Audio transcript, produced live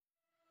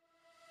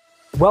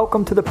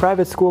Welcome to the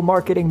Private School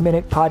Marketing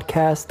Minute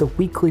Podcast, the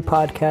weekly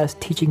podcast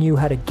teaching you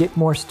how to get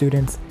more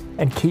students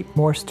and keep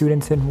more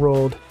students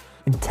enrolled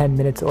in 10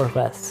 minutes or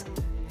less.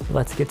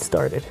 Let's get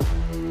started.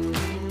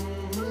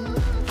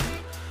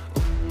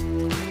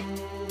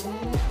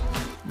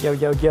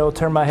 Yo,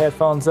 turn my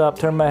headphones up.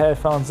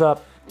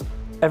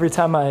 Every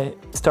time I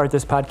start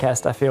this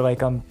podcast, I feel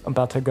like I'm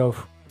about to go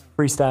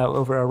freestyle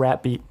over a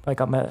rap beat. Like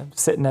I'm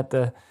sitting at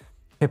the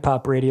hip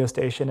hop radio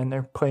station and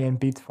they're playing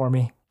beats for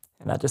me.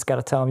 And I just got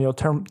to tell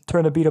them,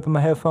 turn the beat up in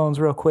my headphones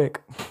real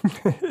quick.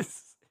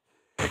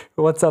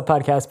 What's up,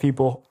 podcast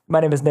people? My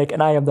name is Nick,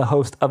 and I am the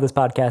host of this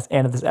podcast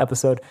and of this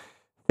episode.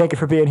 Thank you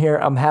for being here.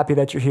 I'm happy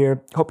that you're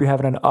here. Hope you're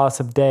having an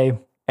awesome day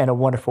and a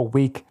wonderful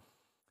week.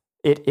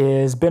 It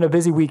has been a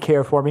busy week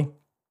here for me.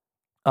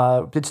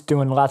 Just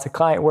doing lots of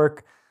client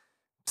work,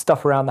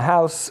 stuff around the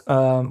house.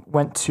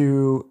 Went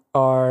to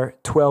our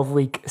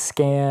 12-week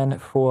scan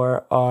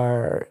for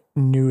our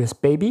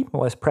newest baby. I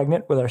was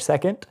pregnant with our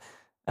second.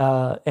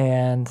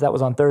 And that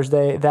was on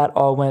Thursday. That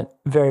all went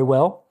very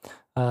well.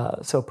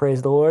 So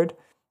praise the Lord.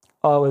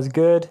 All is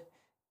good.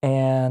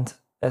 And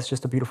that's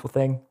just a beautiful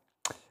thing.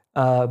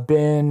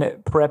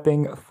 Been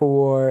prepping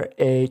for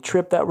a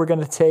trip that we're going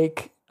to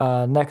take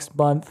next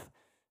month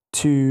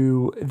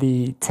to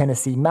the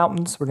Tennessee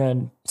mountains. We're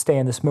going to stay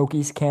in the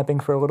Smokies camping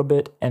for a little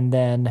bit and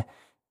then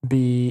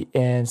be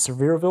in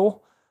Sevierville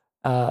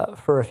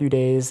for a few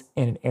days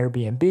in an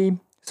Airbnb.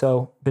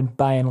 So been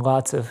buying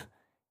lots of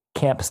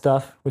camp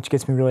stuff, which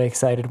gets me really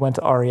excited. Went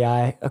to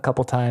REI a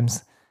couple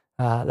times.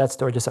 That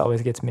store just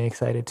always gets me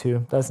excited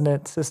too, doesn't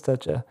it? It's just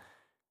such a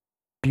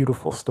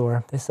beautiful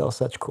store. They sell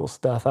such cool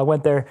stuff. I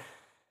went there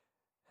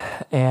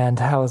and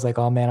I was like,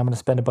 oh man, I'm going to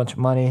spend a bunch of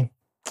money.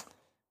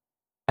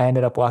 I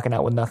ended up walking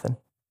out with nothing.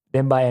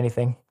 Didn't buy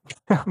anything.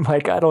 I'm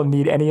like, I don't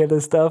need any of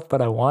this stuff,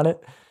 but I want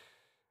it.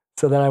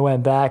 So then I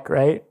went back,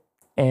 right?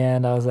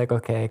 And I was like,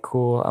 okay,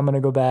 cool. I'm going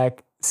to go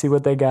back, see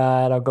what they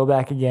got. I'll go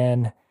back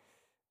again.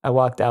 I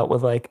walked out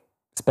with like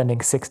spending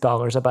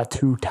 $6. I bought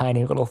two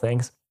tiny little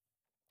things,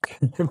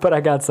 but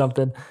I got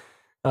something.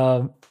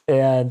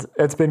 And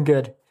it's been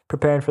good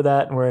preparing for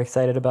that. And we're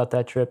excited about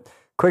that trip.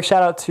 Quick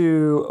shout out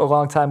to a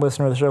longtime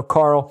listener of the show,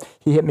 Carl.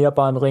 He hit me up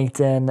on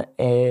LinkedIn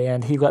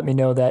and he let me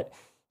know that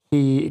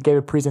he gave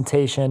a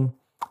presentation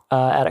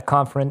at a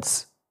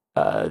conference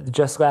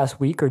just last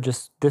week or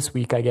just this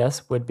week, I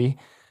guess would be.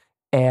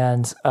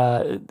 And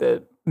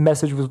the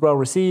message was well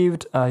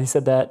received. He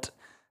said that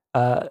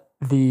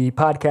the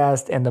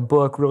podcast and the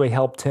book really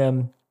helped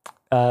him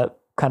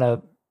kind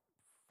of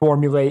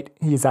formulate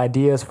his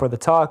ideas for the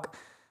talk.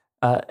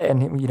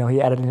 And, you know, he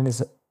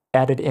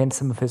added in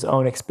some of his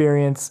own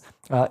experience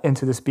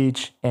into the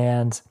speech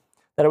and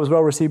that it was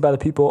well received by the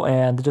people.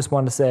 And just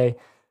wanted to say,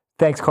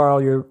 thanks, Carl.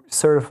 You're a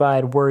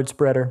certified word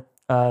spreader.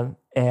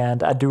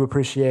 And I do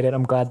appreciate it.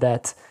 I'm glad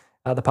that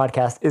the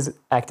podcast is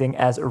acting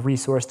as a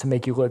resource to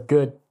make you look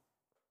good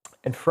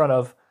in front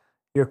of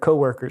your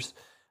coworkers.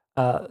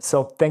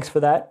 So thanks for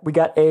that. We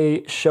got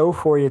a show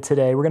for you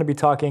today. We're going to be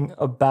talking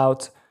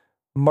about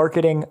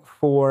marketing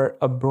for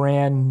a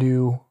brand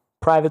new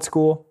private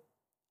school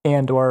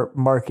and or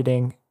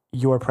marketing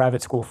your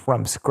private school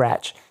from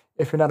scratch.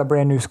 If you're not a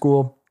brand new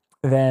school,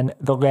 then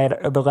the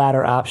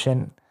latter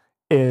option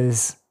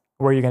is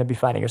where you're going to be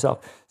finding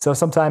yourself. So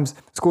sometimes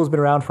school's been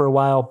around for a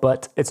while,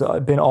 but it's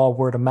been all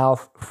word of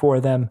mouth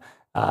for them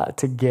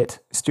to get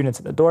students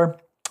in the door.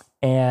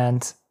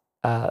 And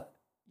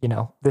you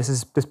know,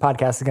 this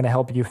podcast is going to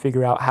help you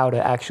figure out how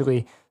to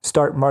actually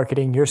start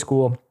marketing your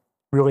school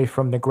really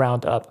from the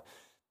ground up.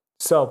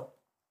 So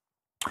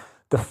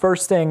the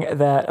first thing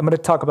that I'm going to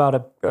talk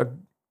about a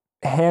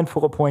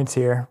handful of points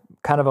here,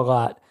 kind of a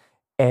lot,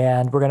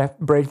 and we're going to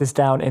break this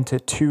down into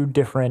two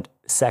different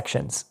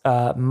sections.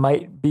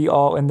 Might be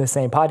all in the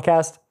same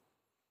podcast,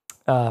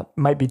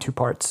 might be two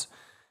parts.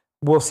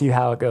 We'll see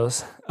how it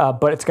goes.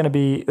 But it's going to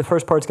be, the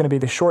first part's going to be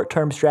the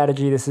short-term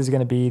strategy. This is going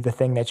to be the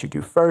thing that you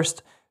do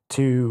first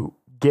to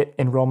get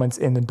enrollments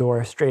in the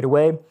door straight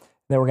away.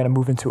 Then we're going to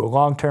move into a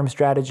long-term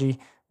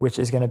strategy, which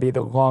is going to be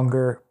the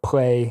longer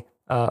play,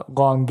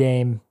 long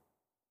game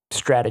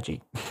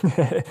strategy.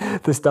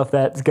 The stuff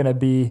that's going to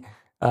be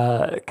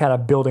kind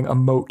of building a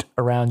moat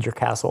around your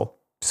castle,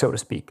 so to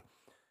speak.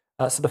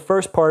 So the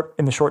first part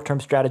in the short-term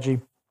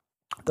strategy,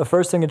 the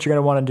first thing that you're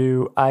going to want to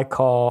do, I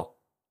call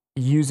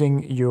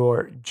using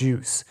your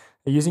juice.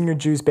 Using your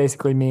juice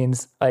basically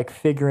means like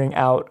figuring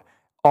out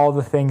all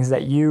the things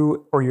that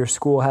you or your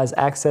school has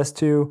access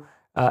to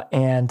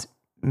and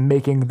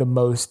making the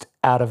most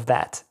out of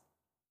that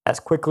as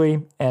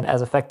quickly and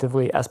as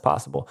effectively as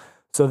possible.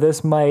 So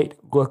this might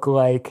look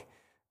like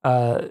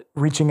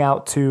reaching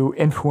out to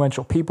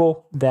influential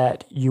people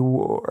that you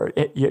or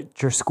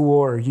your school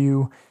or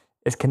you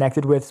is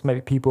connected with. This might be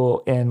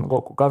people in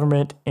local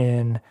government,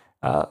 in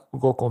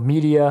local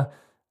media,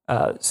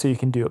 so you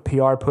can do a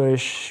PR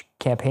push,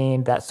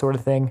 campaign, that sort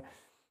of thing.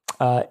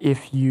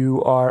 If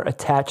you are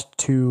attached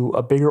to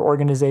a bigger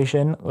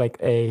organization like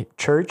a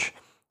church,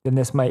 then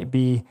this might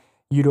be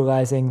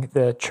utilizing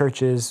the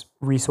church's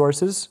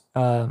resources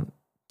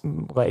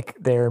like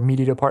their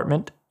media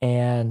department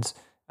and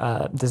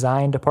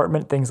design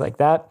department, things like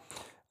that.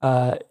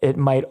 It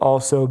might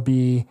also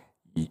be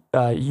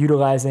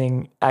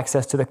utilizing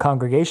access to the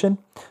congregation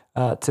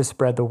to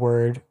spread the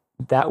word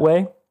that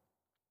way.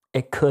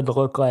 It could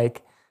look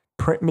like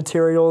print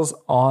materials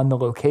on the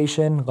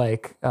location,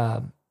 like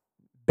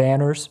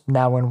banners,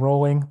 now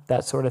enrolling,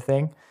 that sort of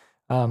thing.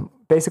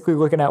 Basically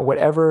looking at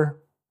whatever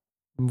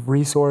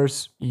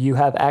resource you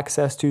have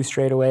access to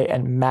straight away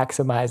and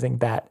maximizing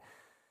that.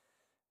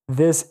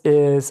 This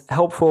is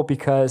helpful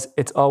because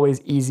it's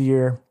always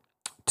easier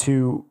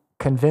to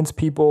convince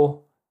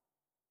people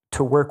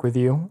to work with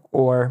you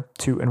or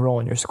to enroll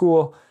in your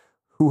school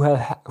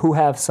who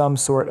have some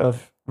sort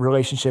of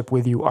relationship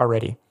with you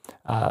already.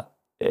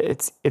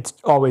 It's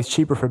always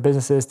cheaper for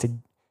businesses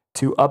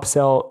to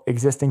upsell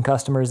existing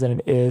customers than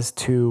it is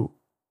to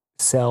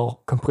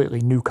sell completely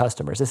new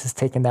customers. This is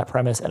taking that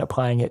premise and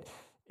applying it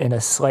in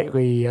a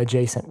slightly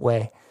adjacent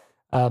way.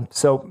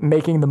 So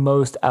making the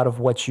most out of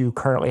what you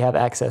currently have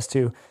access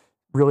to,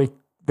 really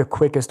the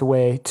quickest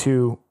way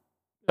to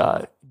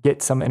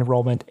get some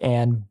enrollment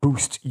and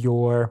boost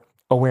your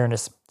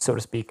awareness, so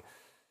to speak.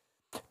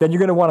 Then you're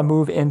going to want to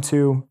move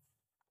into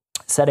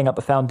setting up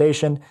a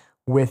foundation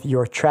with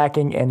your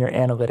tracking and your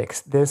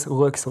analytics. This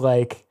looks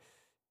like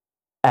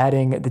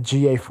adding the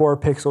GA4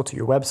 pixel to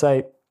your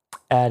website,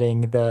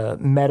 adding the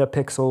Meta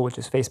pixel, which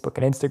is Facebook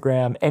and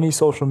Instagram, any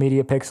social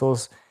media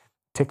pixels,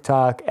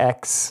 TikTok,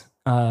 X,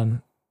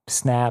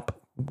 Snap,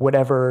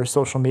 whatever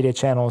social media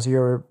channels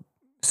your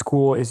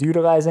school is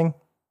utilizing,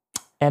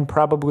 and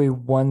probably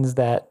ones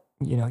that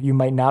you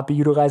might not be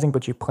utilizing,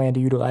 but you plan to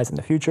utilize in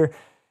the future.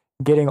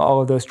 Getting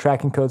all of those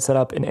tracking codes set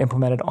up and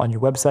implemented on your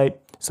website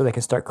so they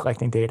can start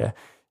collecting data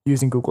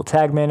using Google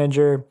Tag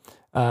Manager,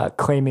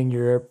 claiming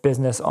your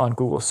business on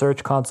Google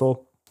Search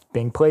Console,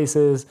 Bing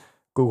Places,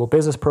 Google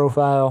Business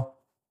Profile,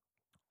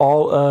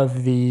 all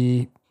of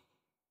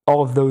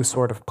those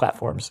sort of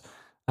platforms.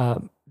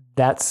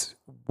 That's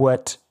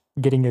what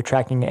getting your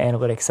tracking and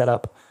analytics set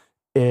up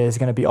is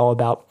going to be all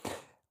about.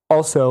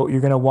 Also,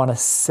 you're going to want to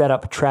set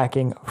up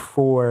tracking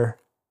for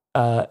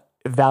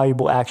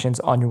valuable actions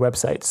on your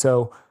website.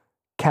 So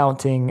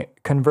counting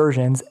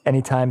conversions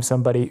anytime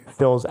somebody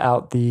fills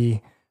out the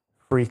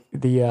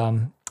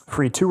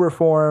free tour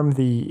form,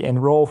 the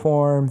enroll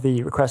form,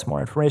 the request more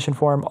information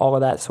form, all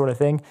of that sort of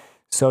thing.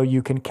 So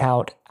you can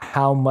count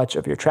how much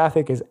of your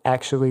traffic is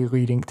actually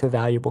leading to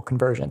valuable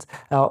conversions.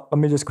 Now, let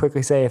me just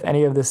quickly say, if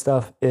any of this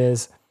stuff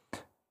is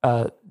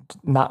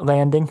not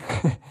landing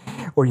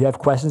or you have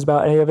questions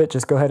about any of it,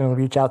 just go ahead and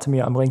reach out to me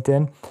on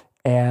LinkedIn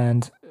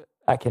and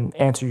I can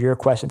answer your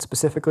question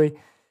specifically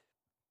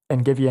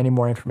and give you any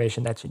more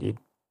information that you need.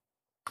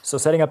 So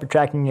setting up your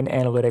tracking and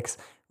analytics,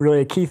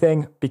 really a key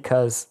thing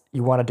because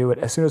you want to do it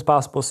as soon as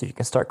possible so you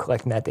can start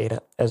collecting that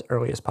data as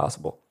early as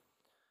possible.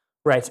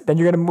 Right, then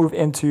you're going to move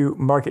into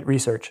market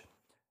research.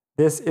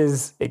 This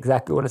is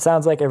exactly what it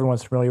sounds like.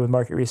 Everyone's familiar with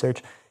market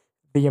research.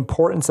 The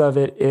importance of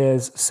it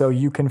is so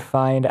you can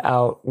find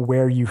out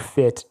where you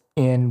fit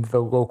in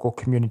the local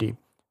community.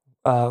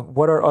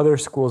 What are other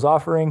schools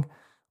offering?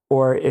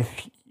 Or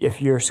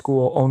if your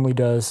school only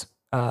does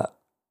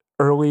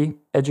early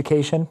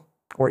education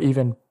or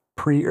even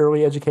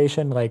pre-early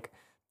education, like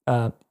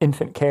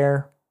infant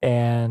care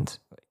and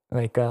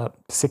like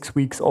 6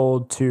 weeks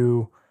old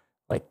to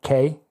like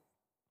K,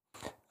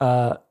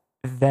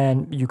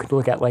 then you could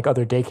look at like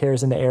other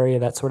daycares in the area,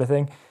 that sort of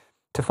thing,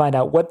 to find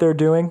out what they're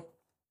doing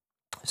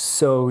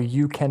so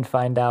you can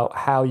find out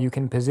how you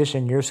can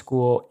position your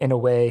school in a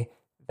way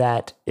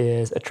that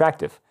is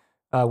attractive.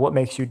 What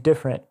makes you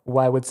different?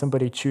 Why would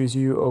somebody choose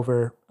you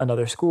over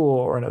another school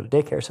or another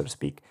daycare, so to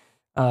speak?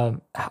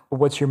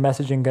 What's your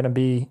messaging going to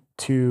be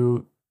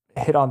to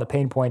hit on the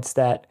pain points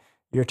that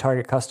your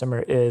target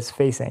customer is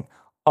facing?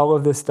 All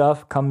of this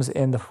stuff comes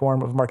in the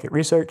form of market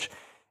research.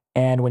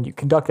 And when you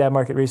conduct that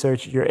market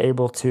research, you're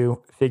able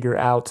to figure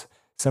out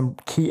some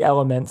key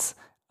elements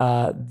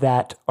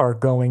that are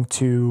going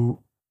to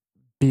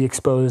be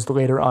exposed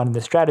later on in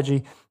the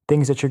strategy,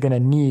 things that you're going to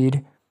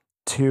need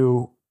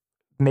to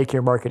make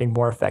your marketing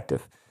more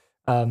effective.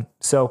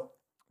 So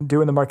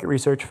doing the market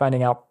research,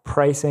 finding out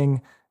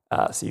pricing,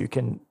 so you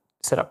can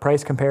set up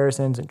price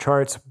comparisons and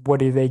charts. What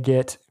do they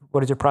get?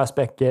 What does your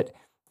prospect get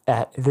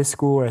at this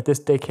school or at this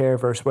daycare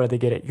versus what do they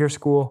get at your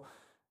school?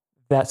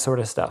 That sort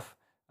of stuff.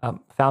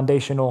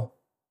 Foundational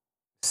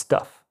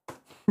stuff.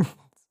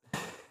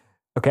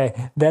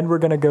 Okay, then we're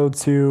going to go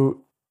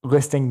to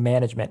listing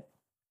management.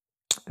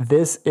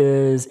 This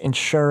is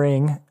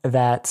ensuring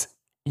that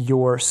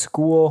your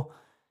school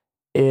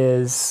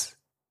has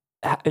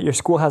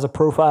a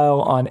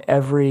profile on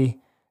every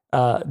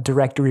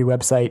directory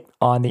website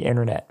on the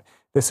internet.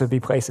 This would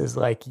be places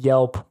like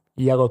Yelp,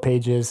 Yellow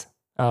Pages,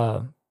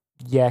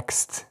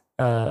 Yext,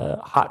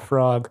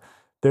 HotFrog.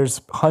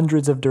 There's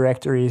hundreds of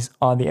directories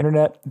on the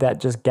internet that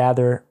just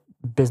gather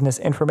business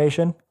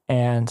information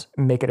and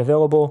make it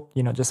available,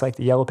 just like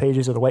the Yellow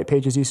Pages or the White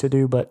Pages used to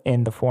do, but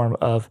in the form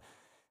of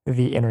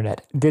the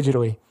internet,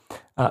 digitally.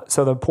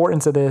 So the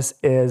importance of this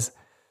is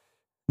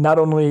Not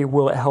only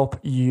will it help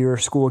your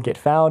school get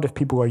found if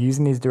people are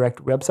using these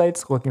direct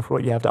websites looking for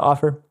what you have to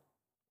offer,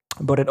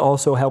 but it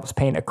also helps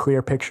paint a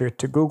clear picture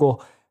to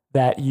Google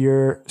that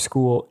your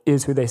school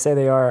is who they say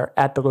they are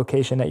at the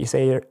location that you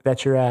say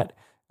that you're at,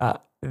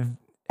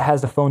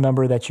 has the phone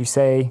number that you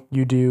say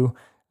you do,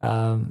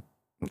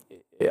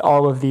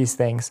 all of these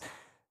things.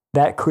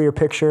 That clear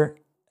picture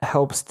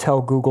helps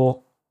tell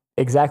Google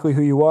exactly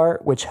who you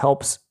are, which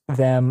helps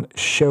them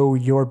show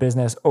your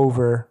business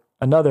over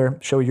another,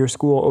 show your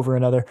school over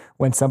another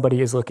when somebody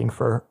is looking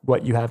for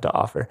what you have to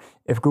offer.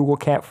 If Google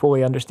can't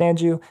fully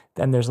understand you,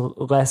 then there's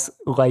less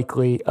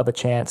likely of a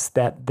chance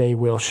that they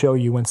will show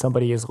you when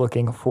somebody is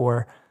looking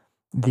for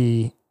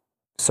the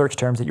search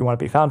terms that you want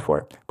to be found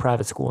for.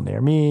 Private school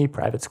near me,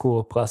 private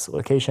school plus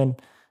location,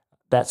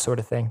 that sort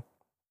of thing.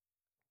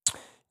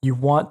 You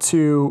want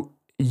to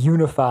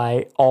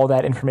unify all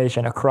that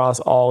information across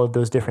all of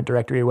those different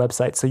directory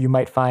websites. So you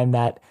might find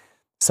that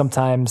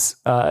sometimes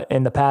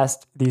in the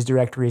past, these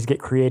directories get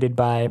created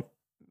by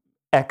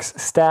X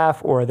staff,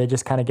 or they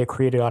just kind of get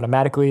created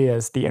automatically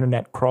as the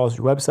internet crawls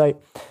your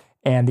website,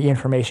 and the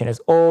information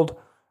is old,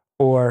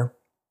 or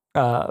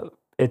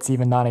it's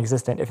even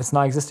non-existent. If it's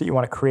non-existent, you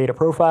want to create a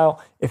profile.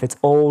 If it's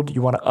old,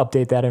 you want to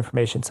update that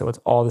information so it's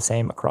all the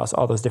same across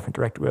all those different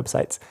directory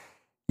websites.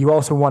 You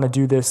also want to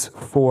do this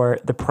for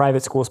the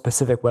private school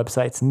specific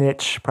websites,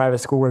 niche, private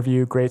school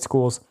review, great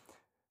schools,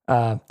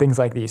 things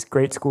like these.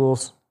 Great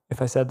schools,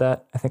 if I said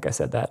that, I think I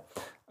said that.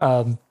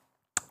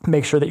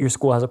 Make sure that your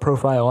school has a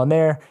profile on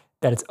there,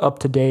 that it's up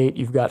to date.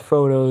 You've got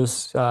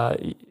photos,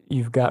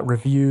 you've got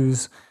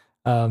reviews,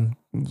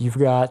 you've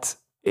got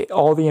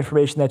all the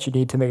information that you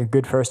need to make a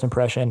good first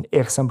impression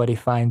if somebody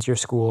finds your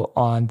school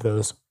on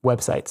those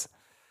websites.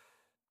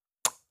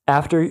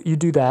 After you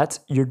do that,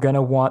 you're going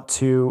to want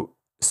to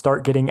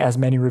start getting as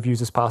many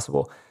reviews as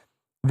possible.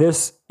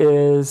 This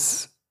and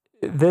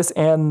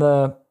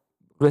the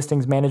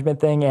listings management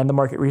thing and the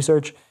market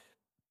research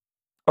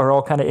are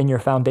all kind of in your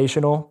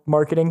foundational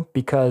marketing,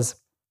 because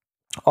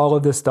all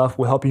of this stuff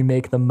will help you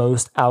make the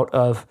most out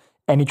of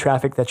any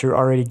traffic that you're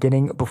already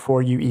getting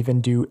before you even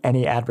do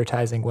any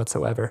advertising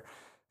whatsoever.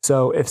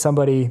 So if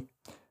somebody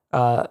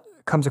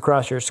comes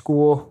across your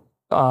school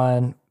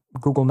on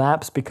Google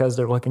Maps because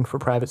they're looking for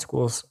private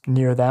schools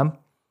near them,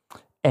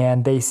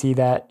 and they see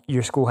that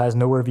your school has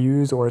no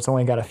reviews, or it's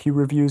only got a few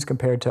reviews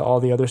compared to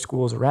all the other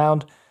schools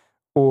around,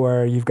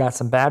 or you've got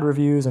some bad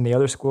reviews and the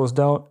other schools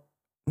don't,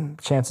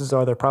 chances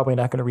are they're probably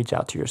not going to reach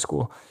out to your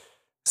school.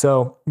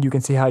 So you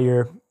can see how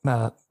you're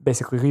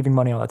basically leaving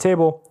money on the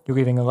table. You're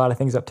leaving a lot of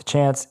things up to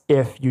chance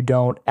if you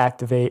don't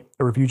activate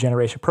a review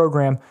generation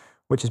program,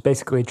 which is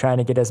basically trying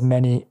to get as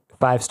many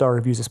 5-star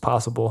reviews as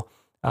possible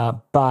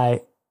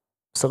by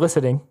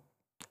soliciting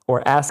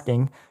or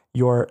asking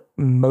your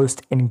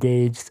most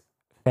engaged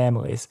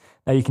families.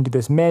 Now you can do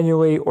this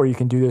manually, or you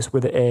can do this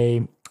with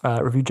a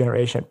review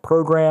generation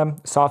program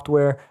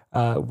software.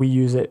 We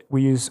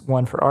use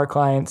one for our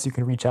clients. You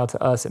can reach out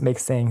to us. It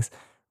makes things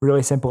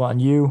really simple on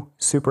you,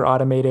 super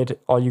automated.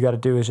 All you got to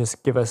do is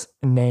just give us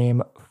a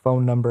name,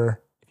 phone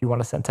number, if you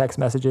want to send text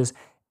messages,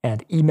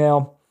 and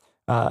email.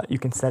 You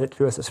can send it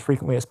to us as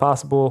frequently as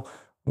possible,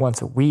 once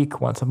a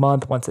week, once a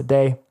month, once a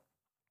day,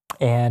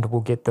 and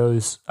we'll get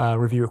those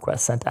review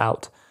requests sent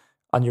out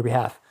on your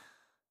behalf.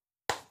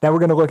 Now we're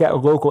going to look at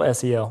local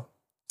SEO.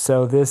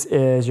 So this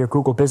is your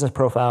Google Business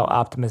Profile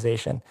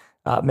optimization,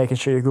 making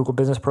sure your Google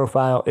Business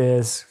Profile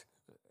is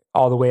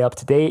all the way up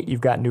to date.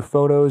 You've got new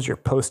photos, you're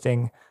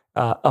posting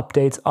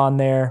updates on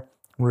there,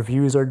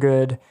 reviews are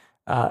good,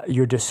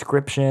 your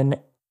description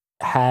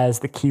has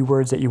the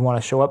keywords that you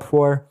want to show up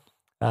for.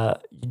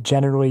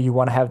 Generally, you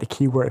want to have the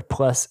keyword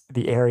plus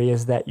the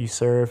areas that you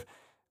serve.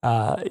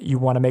 You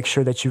want to make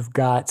sure that you've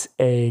got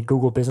a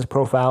Google Business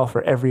Profile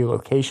for every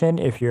location.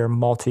 If you're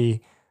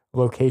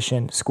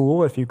multi-location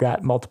school, if you've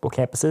got multiple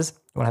campuses,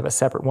 you want to have a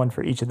separate one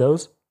for each of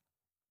those.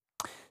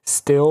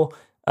 Still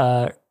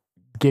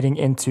getting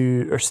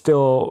into, or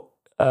still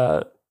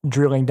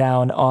drilling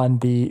down on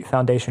the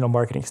foundational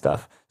marketing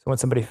stuff. So when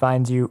somebody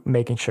finds you,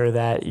 making sure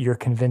that you're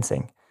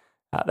convincing.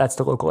 That's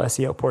the local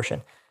SEO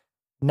portion.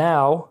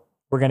 Now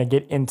we're going to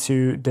get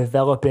into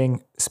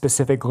developing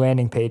specific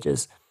landing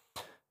pages.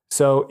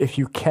 So if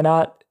you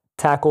cannot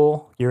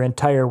tackle your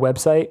entire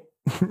website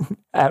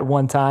at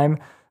one time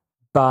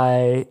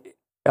by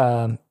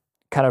kind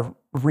of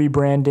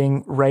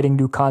rebranding, writing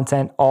new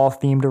content, all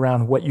themed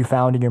around what you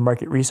found in your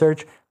market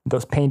research,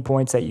 those pain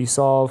points that you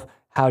solve,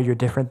 how you're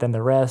different than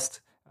the rest,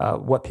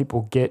 what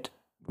people get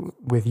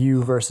with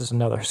you versus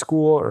another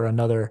school or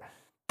another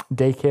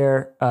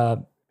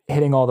daycare,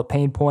 hitting all the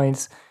pain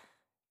points,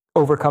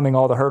 overcoming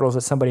all the hurdles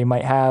that somebody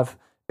might have,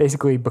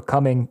 basically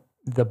becoming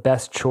the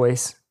best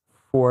choice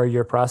for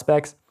your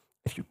prospects.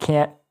 If you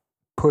can't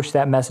push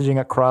that messaging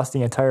across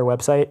the entire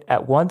website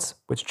at once,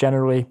 which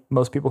generally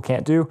most people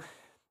can't do,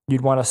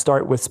 you'd want to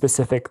start with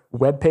specific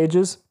web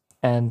pages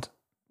and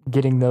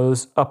getting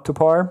those up to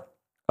par,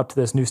 up to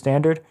this new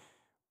standard,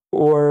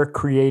 or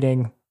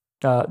creating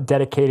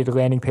dedicated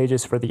landing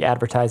pages for the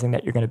advertising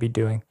that you're going to be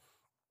doing.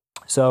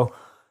 So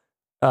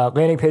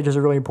Landing pages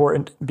are really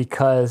important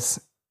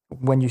because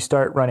when you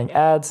start running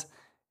ads,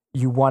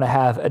 you want to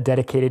have a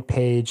dedicated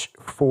page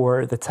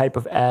for the type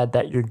of ad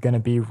that you're going to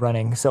be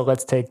running. So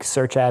let's take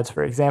search ads,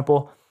 for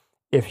example.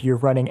 If you're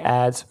running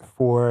ads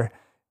for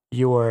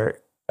your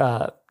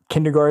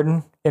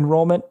kindergarten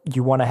enrollment,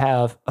 you want to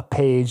have a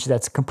page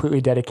that's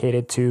completely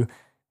dedicated to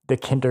the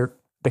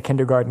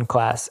kindergarten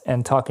class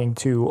and talking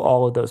to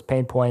all of those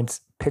pain points,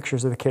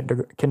 pictures of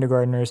the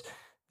kindergartners,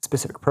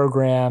 specific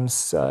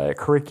programs,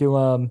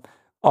 curriculum,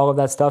 all of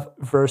that stuff,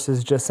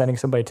 versus just sending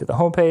somebody to the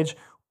homepage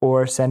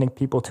or sending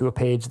people to a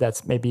page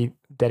that's maybe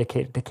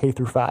dedicated to K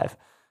through 5,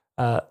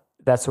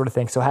 that sort of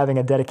thing. So having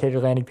a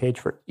dedicated landing page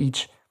for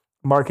each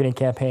marketing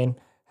campaign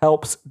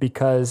helps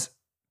because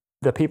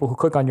the people who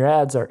click on your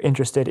ads are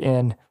interested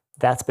in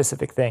that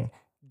specific thing.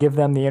 Give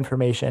them the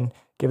information,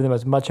 give them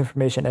as much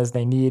information as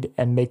they need,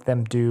 and make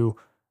them do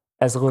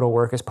as little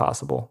work as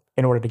possible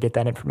in order to get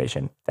that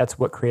information. That's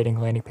what creating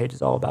a landing page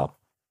is all about.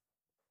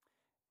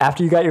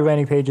 After you got your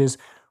landing pages,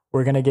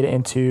 we're going to get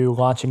into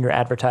launching your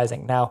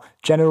advertising. Now,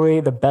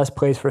 generally, the best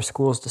place for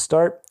schools to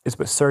start is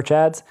with search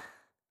ads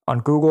on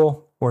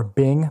Google or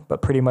Bing,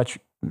 but pretty much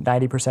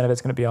 90% of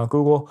it's going to be on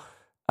Google.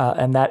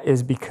 And that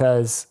is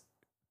because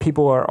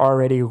people are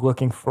already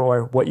looking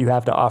for what you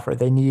have to offer.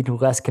 They need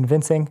less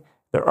convincing.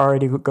 They're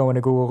already going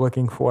to Google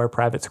looking for a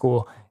private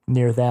school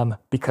near them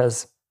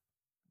because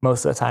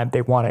most of the time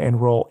they want to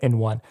enroll in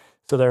one.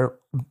 So they're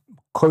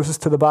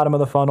closest to the bottom of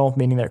the funnel,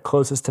 meaning they're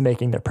closest to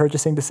making their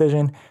purchasing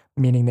decision,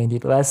 meaning they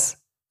need less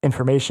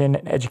information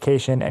and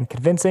education and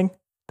convincing.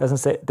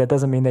 That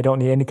doesn't mean they don't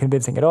need any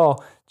convincing at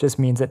all, just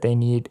means that they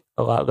need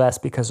a lot less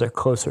because they're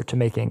closer to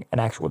making an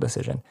actual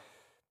decision.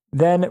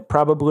 Then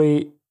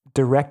probably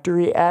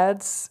directory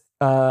ads,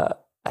 I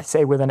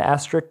say with an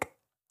asterisk,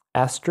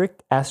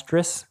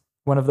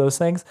 one of those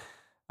things,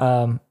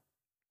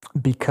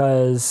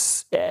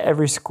 because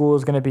every school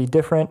is going to be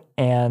different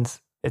and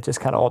it just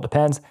kind of all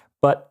depends.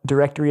 But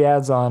directory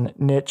ads on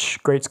niche,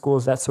 great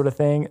schools, that sort of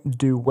thing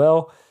do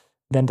well.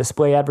 Then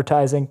display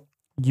advertising,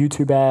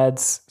 YouTube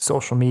ads,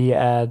 social media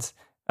ads,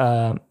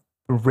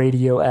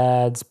 radio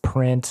ads,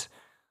 print,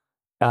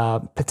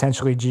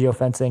 potentially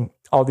geofencing,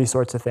 all these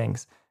sorts of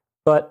things.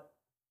 But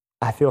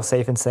I feel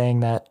safe in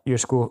saying that your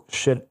school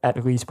should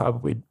at least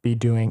probably be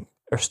doing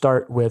or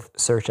start with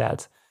search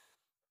ads.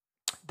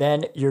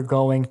 Then you're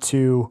going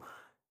to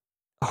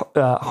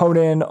hone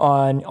in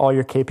on all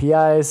your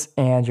KPIs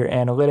and your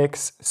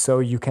analytics so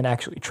you can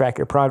actually track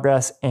your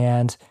progress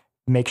and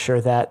make sure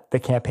that the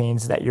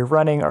campaigns that you're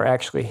running are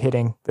actually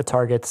hitting the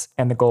targets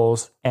and the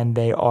goals and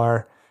they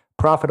are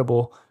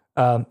profitable,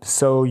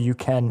 so you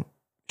can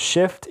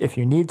shift if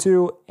you need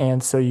to,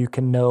 and so you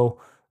can know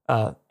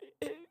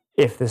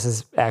if this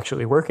is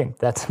actually working.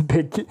 That's a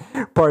big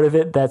part of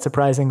it that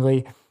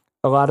surprisingly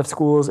a lot of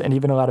schools and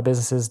even a lot of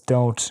businesses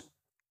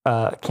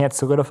can't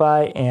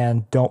solidify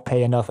and don't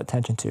pay enough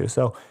attention to.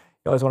 So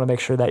you always want to make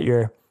sure that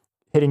you're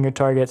hitting your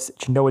targets,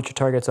 that you know what your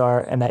targets are,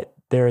 and that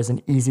there is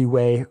an easy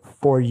way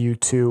for you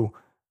to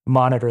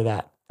monitor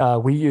that.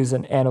 We use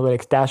an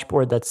analytics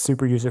dashboard that's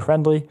super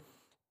user-friendly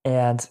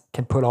and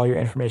can put all your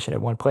information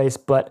in one place,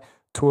 but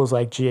tools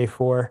like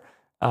GA4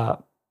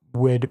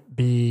 would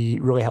be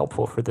really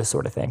helpful for this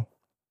sort of thing.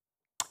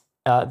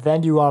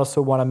 Then you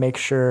also want to make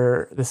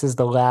sure, this is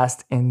the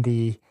last in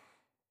the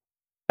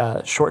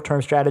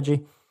short-term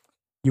strategy,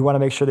 you want to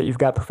make sure that you've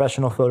got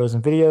professional photos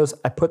and videos.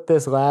 I put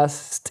this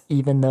last,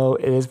 even though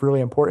it is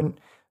really important,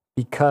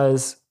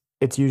 because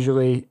it's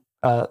usually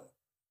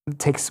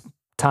takes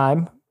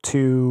time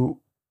to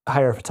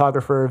hire a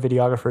photographer,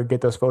 videographer,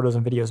 get those photos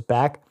and videos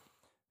back.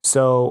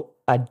 So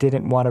I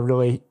didn't want to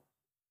really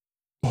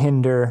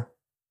hinder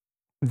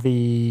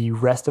the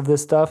rest of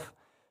this stuff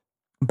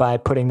by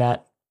putting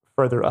that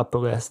further up the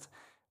list.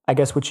 I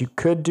guess what you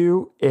could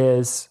do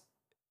is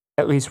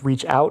at least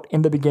reach out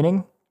in the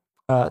beginning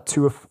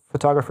to a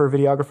photographer or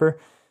videographer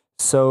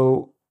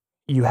so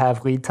you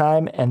have lead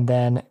time, and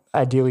then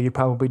ideally you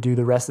probably do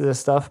the rest of this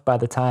stuff by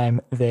the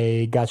time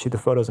they got you the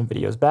photos and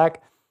videos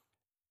back.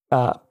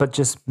 But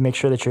just make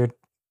sure that you're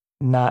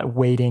not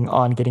waiting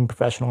on getting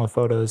professional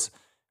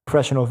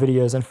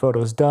videos and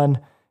photos done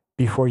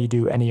before you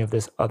do any of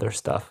this other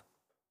stuff.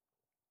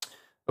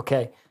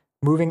 Okay,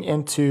 moving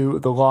into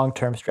the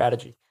long-term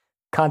strategy.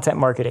 Content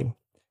marketing.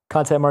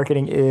 Content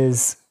marketing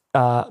is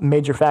a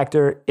major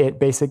factor. It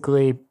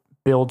basically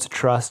builds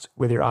trust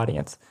with your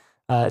audience.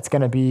 It's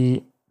going to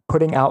be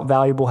putting out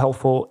valuable,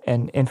 helpful,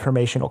 and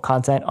informational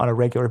content on a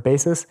regular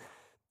basis.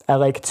 I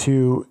like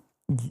to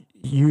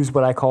use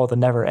what I call the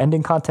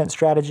never-ending content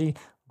strategy,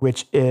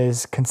 which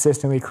is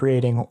consistently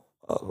creating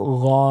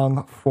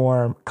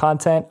long-form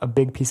content, a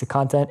big piece of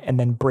content, and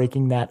then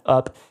breaking that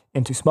up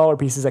into smaller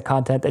pieces of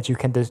content that you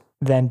can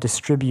then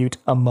distribute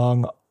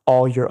among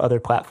all your other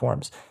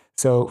platforms.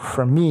 So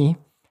for me,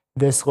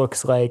 this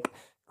looks like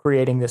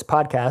creating this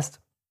podcast,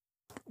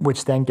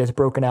 which then gets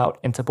broken out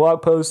into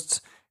blog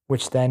posts,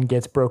 which then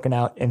gets broken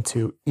out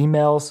into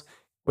emails,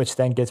 which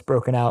then gets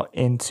broken out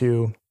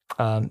into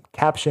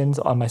captions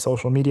on my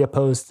social media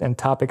posts and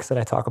topics that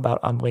I talk about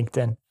on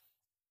LinkedIn.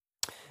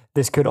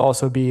 This could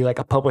also be like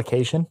a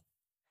publication,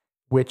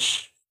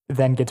 which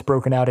then gets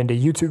broken out into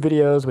YouTube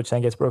videos, which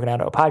then gets broken out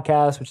into a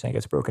podcast, which then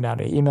gets broken out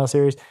into an email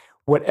series.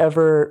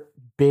 Whatever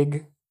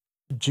big,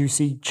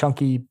 juicy,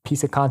 chunky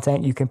piece of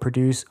content you can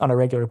produce on a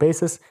regular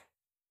basis,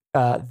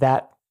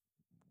 that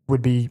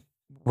would be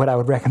what I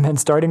would recommend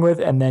starting with.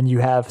 And then you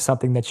have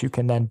something that you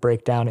can then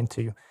break down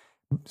into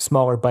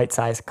smaller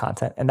bite-sized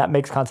content. And that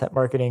makes content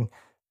marketing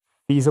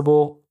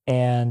feasible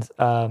and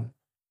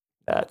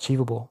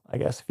achievable, I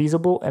guess.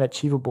 Feasible and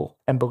achievable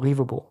and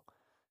believable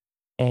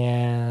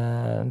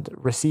and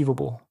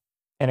receivable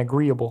and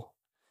agreeable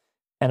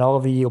and all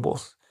of the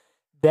eatables.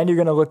 Then you're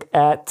going to look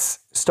at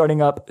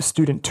starting up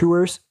student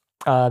tours.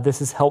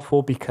 This is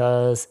helpful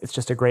because it's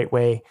just a great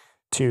way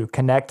to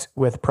connect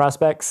with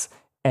prospects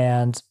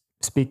and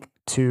speak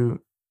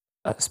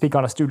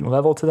on a student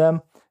level to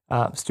them,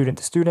 student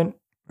to student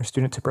or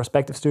student to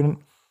prospective student,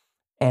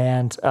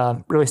 and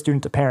really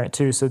student to parent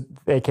too, so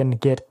they can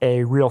get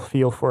a real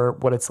feel for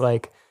what it's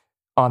like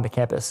on the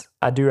campus.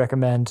 I do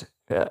recommend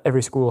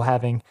every school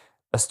having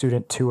a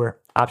student tour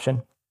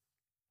option.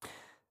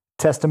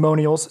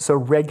 Testimonials, so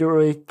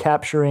regularly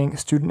capturing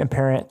student and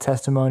parent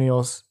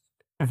testimonials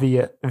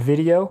via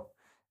video.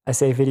 I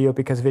say video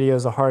because video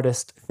is the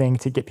hardest thing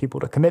to get people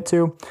to commit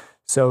to.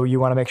 So you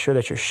want to make sure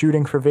that you're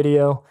shooting for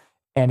video.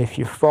 And if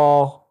you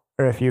fall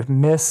or if you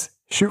miss,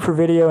 shoot for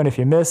video. And if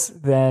you miss,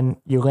 then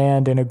you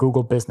land in a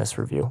Google business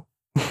review.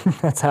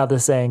 That's how the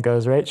saying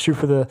goes, right? Shoot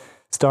for the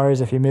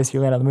stars. If you miss, you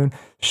land on the moon.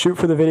 Shoot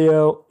for the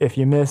video. If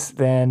you miss,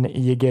 then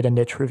you get a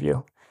niche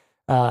review.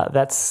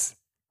 That's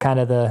kind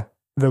of the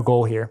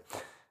goal here.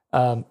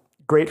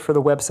 Great for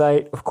the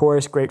website, of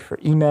course, great for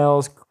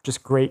emails,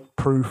 just great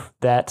proof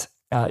that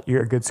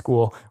you're a good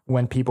school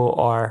when people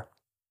are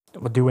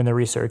doing the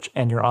research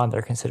and you're on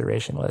their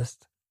consideration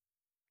list.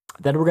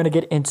 Then we're going to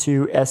get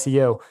into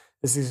SEO.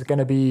 This is going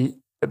to be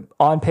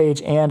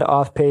on-page and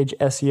off-page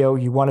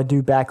SEO. You want to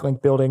do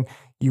backlink building.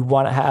 You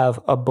want to have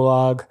a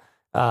blog,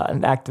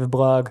 an active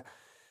blog,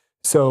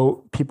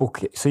 so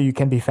you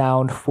can be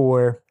found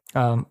for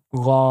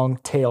long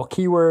tail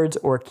keywords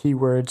or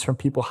keywords from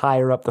people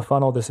higher up the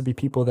funnel. This would be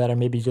people that are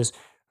maybe just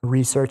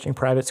researching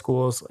private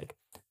schools, like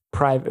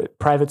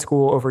private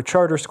school over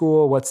charter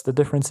school. What's the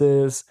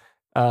differences?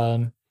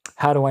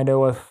 How do I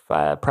know if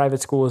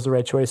private school is the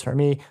right choice for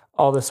me?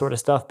 All this sort of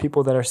stuff.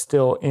 People that are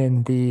still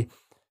in the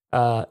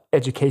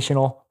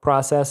educational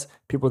process,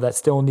 people that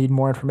still need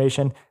more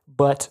information,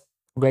 but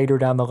later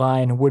down the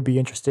line would be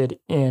interested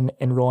in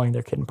enrolling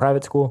their kid in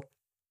private school.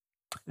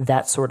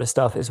 That sort of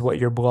stuff is what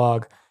your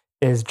blog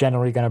is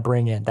generally going to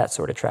bring in, that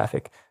sort of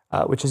traffic,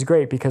 which is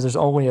great because there's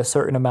only a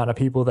certain amount of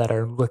people that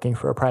are looking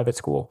for a private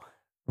school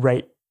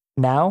right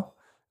now.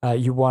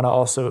 You want to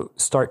also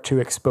start to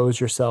expose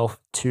yourself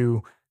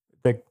to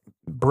the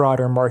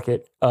broader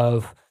market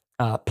of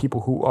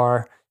people who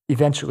are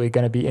eventually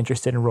going to be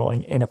interested in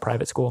enrolling in a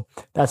private school.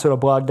 That's what a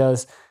blog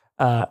does.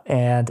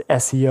 And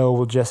SEO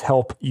will just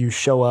help you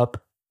show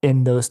up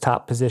in those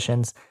top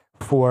positions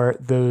for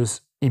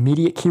those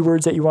immediate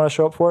keywords that you want to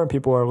show up for, and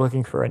people are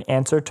looking for an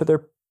answer to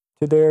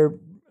their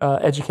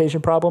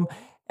education problem,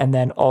 and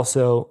then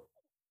also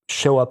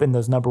show up in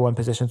those number one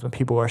positions when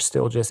people are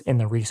still just in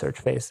the research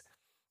phase.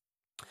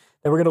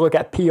 Then we're going to look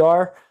at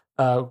PR,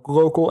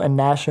 local and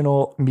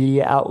national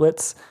media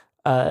outlets.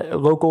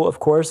 Local, of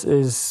course,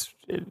 is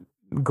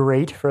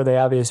great for the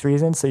obvious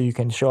reasons, so you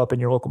can show up in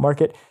your local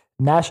market.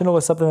 National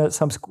is something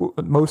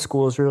that most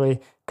schools really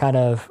kind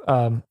of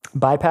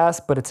bypass,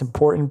 but it's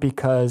important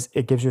because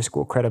it gives your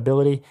school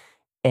credibility,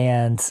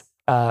 and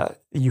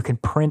you can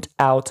print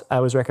out. I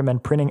always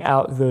recommend printing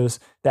out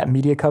that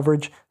media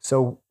coverage.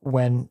 So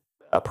when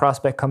a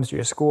prospect comes to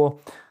your school,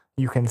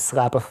 you can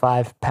slap a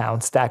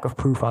 5-pound stack of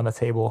proof on the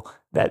table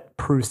that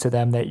proves to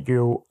them that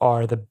you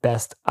are the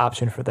best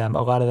option for them.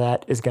 A lot of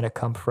that is going to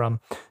come from,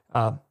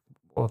 I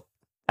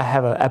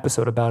have an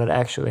episode about it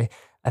actually.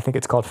 I think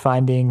it's called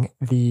Finding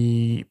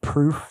the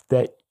Proof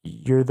That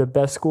You're the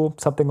Best School,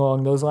 something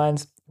along those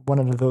lines. One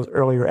of those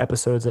earlier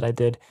episodes that I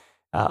did.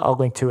 I'll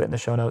link to it in the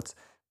show notes.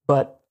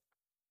 But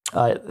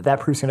that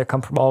proof's going to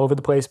come from all over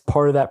the place.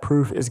 Part of that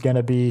proof is going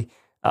to be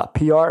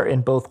PR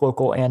in both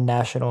local and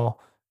national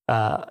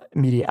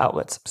media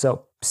outlets.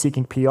 So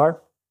seeking PR.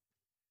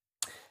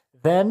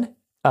 Then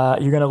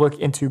you're going to look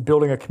into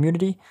building a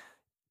community.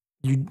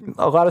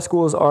 A lot of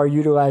schools are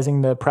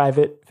utilizing the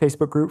private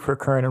Facebook group for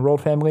current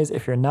enrolled families.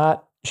 If you're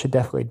not, you should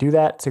definitely do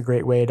that. It's a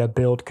great way to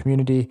build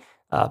community,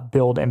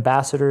 build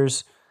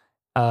ambassadors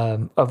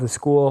of the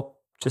school,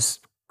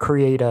 just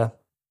create a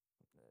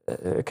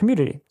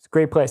community. It's a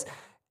great place.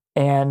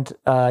 And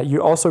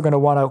you're also going to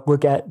want to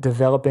look at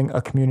developing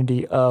a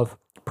community of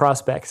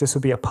prospects. This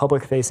will be a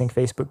public-facing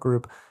Facebook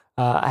group.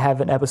 I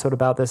have an episode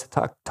about this.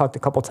 I talked a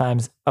couple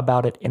times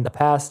about it in the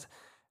past.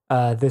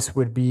 This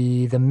would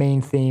be the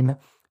main theme,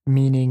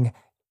 meaning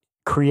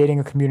creating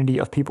a community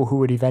of people who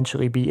would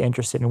eventually be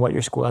interested in what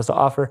your school has to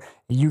offer.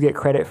 You get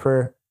credit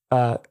for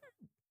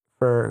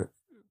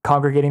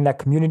congregating that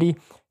community.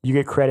 You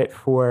get credit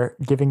for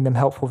giving them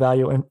helpful,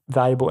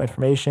 valuable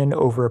information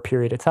over a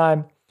period of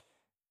time.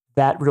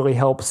 That really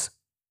helps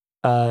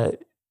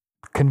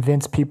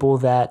convince people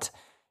that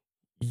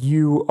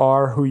you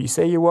are who you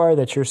say you are,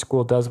 that your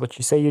school does what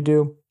you say you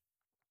do,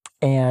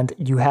 and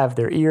you have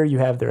their ear, you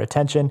have their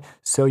attention,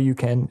 so you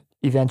can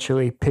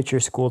eventually pitch your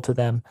school to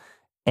them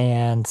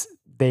and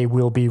they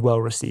will be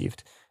well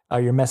received.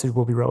 Your message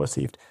will be well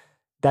received.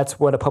 That's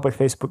what a public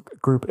Facebook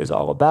group is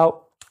all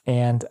about,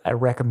 and I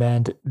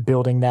recommend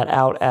building that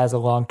out as a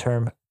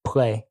long-term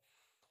play.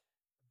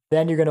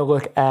 Then you're going to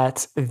look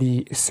at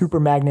the super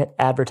magnet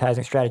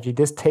advertising strategy.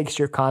 This takes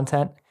your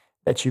content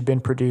that you've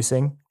been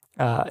producing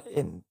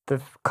in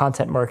the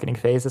content marketing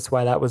phase. That's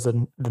why that was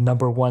the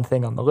number one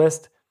thing on the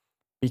list,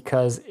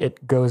 because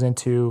it goes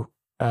into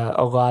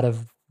a lot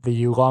of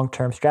the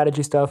long-term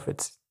strategy stuff.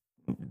 It's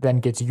then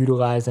gets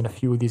utilized in a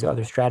few of these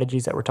other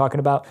strategies that we're talking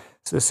about.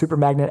 So the super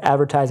magnet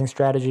advertising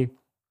strategy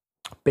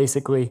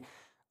basically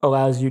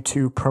allows you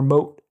to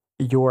promote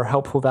your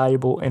helpful,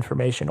 valuable,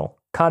 informational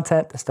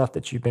content, the stuff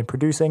that you've been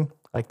producing,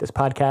 like this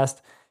podcast,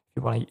 if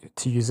you want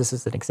to use this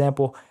as an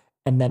example,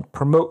 and then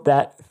promote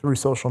that through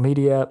social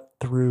media,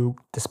 through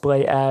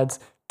display ads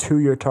to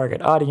your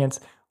target audience,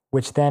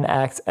 which then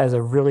acts as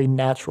a really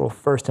natural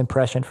first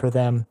impression for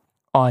them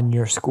on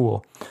your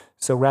school.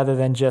 So rather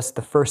than just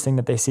the first thing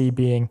that they see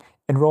being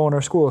enroll in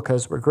our school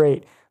because we're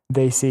great,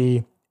 they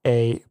see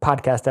a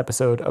podcast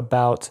episode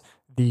about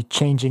the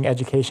changing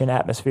education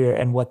atmosphere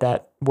and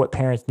what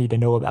parents need to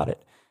know about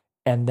it.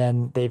 And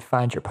then they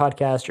find your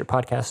podcast. Your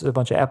podcast is a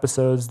bunch of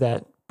episodes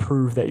that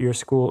prove that your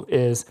school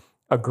is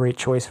a great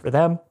choice for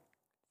them.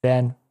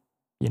 Then,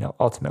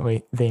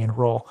 ultimately they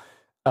enroll.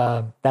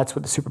 That's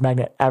what the super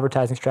magnet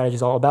advertising strategy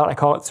is all about. I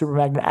call it super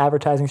magnet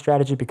advertising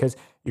strategy because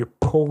you're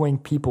pulling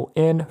people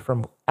in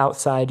from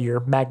outside your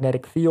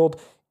magnetic field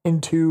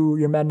into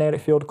your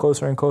magnetic field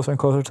closer and closer and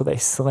closer until they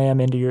slam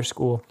into your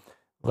school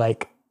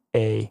like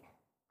a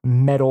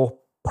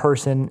metal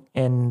person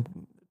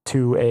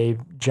into a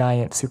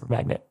giant super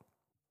magnet.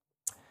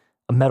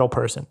 A metal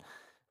person.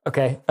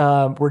 Okay,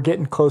 we're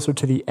getting closer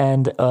to the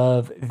end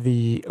of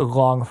the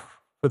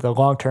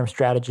long-term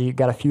strategy. You've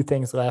got a few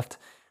things left.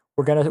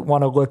 We're going to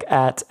want to look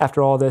at,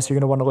 after all this, you're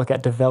going to want to look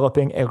at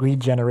developing a lead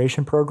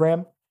generation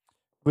program.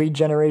 Lead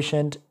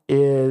generation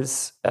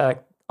is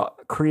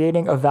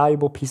creating a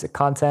valuable piece of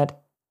content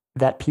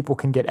that people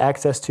can get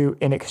access to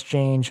in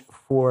exchange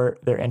for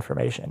their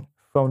information,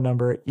 phone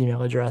number,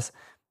 email address,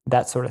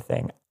 that sort of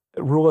thing.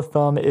 Rule of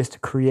thumb is to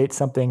create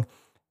something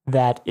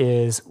that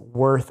is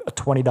worth a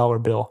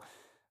 $20 bill.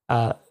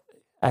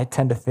 I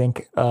tend to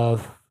think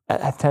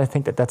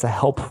that that's a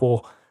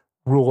helpful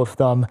rule of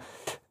thumb,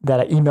 that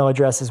an email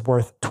address is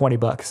worth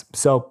 $20.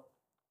 So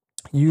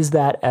use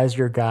that as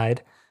your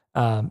guide.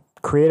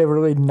 Create a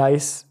really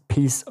nice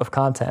piece of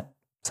content,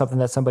 something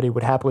that somebody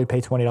would happily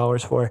pay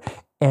 $20 for,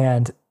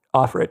 and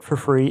offer it for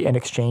free in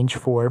exchange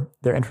for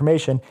their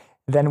information.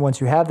 Then once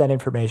you have that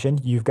information,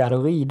 you've got a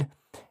lead,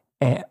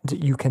 and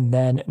you can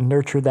then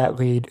nurture that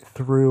lead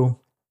through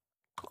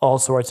all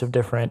sorts of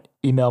different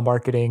email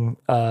marketing,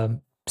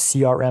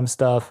 CRM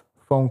stuff,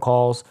 phone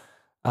calls.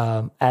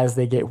 As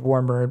they get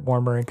warmer and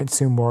warmer and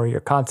consume more of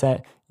your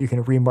content, you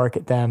can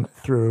remarket them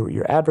through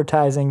your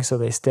advertising so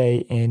they stay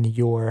in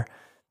your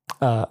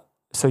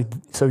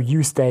so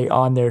you stay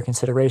on their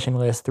consideration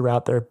list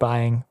throughout their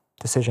buying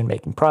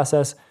decision-making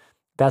process.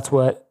 That's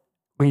what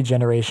lead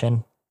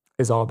generation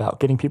is all about,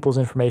 getting people's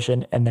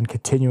information and then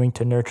continuing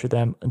to nurture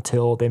them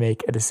until they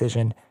make a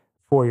decision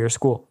for your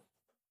school.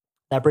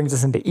 That brings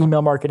us into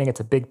email marketing.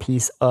 It's a big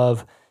piece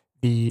of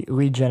the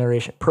lead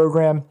generation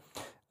program.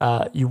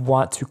 You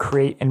want to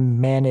create and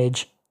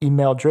manage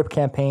email drip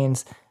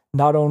campaigns,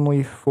 not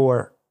only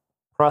for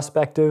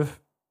prospective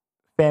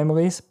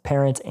families,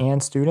 parents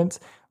and students,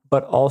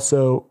 but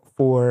also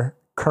for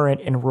current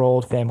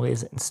enrolled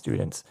families and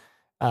students,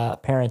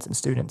 parents and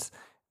students.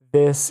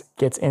 This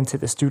gets into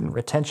the student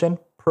retention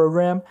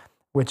program,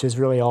 which is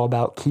really all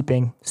about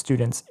keeping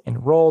students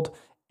enrolled.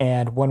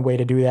 And one way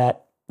to do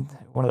that,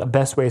 one of the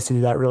best ways to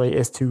do that really,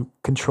 is to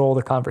control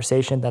the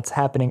conversation that's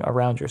happening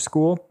around your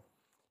school.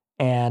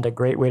 And a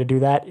great way to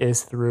do that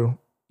is through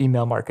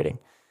email marketing.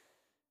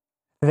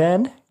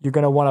 Then you're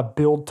going to want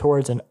to build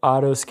towards an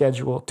auto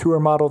schedule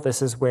tour model.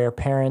 This is where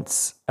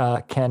parents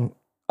can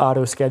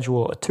auto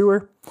schedule a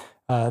tour.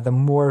 The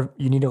more,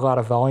 you need a lot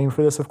of volume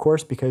for this, of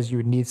course, because you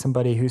would need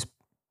somebody who's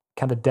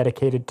kind of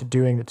dedicated to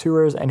doing the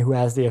tours and who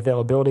has the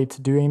availability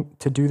to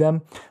do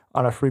them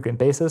on a frequent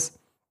basis.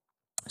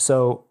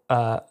 So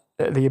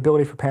the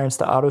ability for parents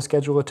to auto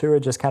schedule a tour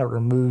just kind of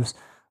removes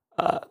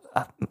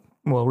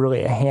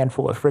really a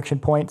handful of friction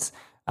points,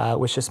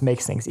 which just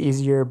makes things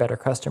easier, better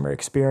customer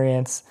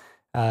experience,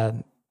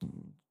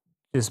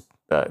 just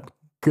a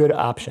good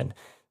option.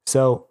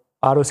 So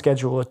auto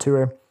schedule a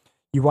tour.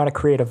 You want to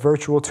create a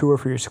virtual tour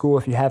for your school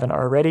if you haven't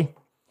already.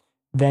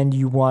 Then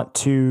you want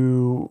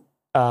to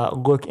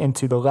look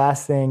into the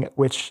last thing,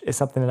 which is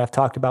something that I've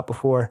talked about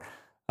before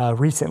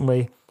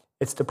recently.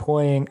 It's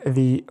deploying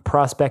the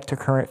prospect to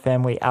current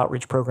family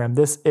outreach program.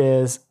 This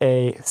is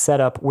a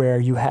setup where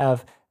you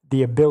have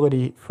the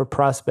ability for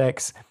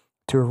prospects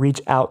to reach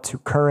out to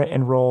current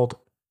enrolled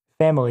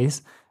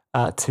families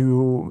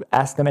to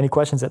ask them any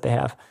questions that they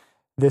have.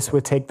 This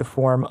would take the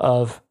form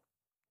of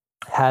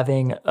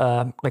having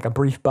like a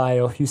brief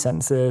bio, a few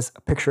sentences,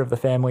 a picture of the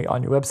family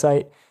on your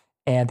website,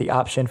 and the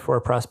option for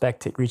a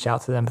prospect to reach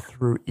out to them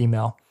through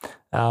email.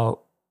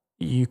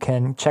 You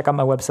can check out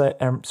my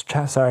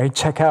website.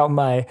 Check out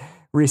my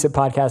recent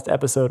podcast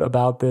episode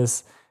about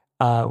this,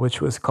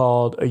 which was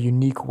called "A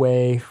Unique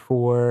Way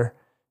for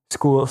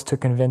Schools to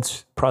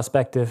Convince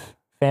Prospective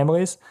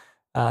Families."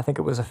 I think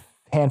it was a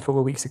handful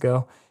of weeks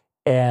ago,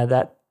 and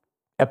that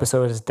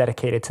episode is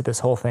dedicated to this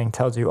whole thing.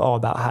 Tells you all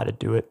about how to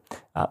do it.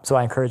 So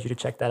I encourage you to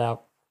check that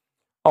out.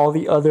 All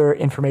the other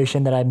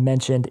information that I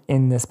mentioned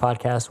in this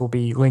podcast will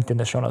be linked in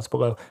the show notes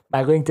below.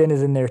 My LinkedIn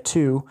is in there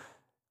too.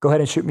 Go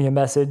ahead and shoot me a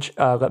message.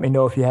 Let me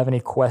know if you have any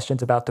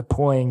questions about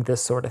deploying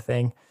this sort of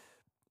thing.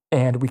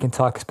 And we can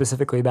talk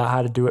specifically about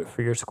how to do it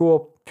for your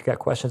school. If you got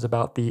questions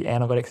about the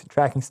analytics and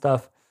tracking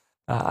stuff,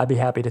 I'd be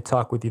happy to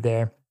talk with you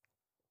there.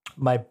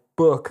 My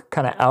book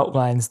kind of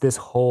outlines this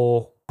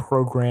whole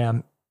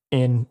program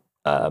in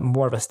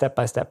more of a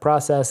step-by-step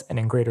process and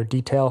in greater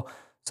detail.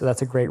 So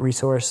that's a great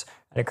resource.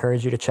 I'd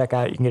encourage you to check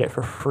out. You can get it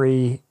for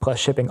free plus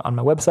shipping on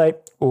my website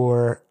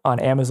or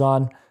on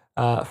Amazon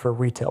for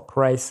retail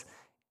price.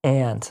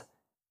 And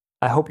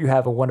I hope you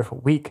have a wonderful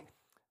week.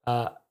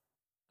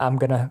 I'm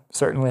going to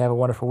certainly have a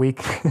wonderful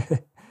week,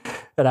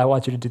 and I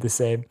want you to do the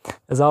same.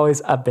 As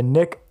always, I've been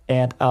Nick,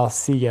 and I'll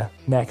see you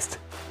next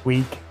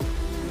week.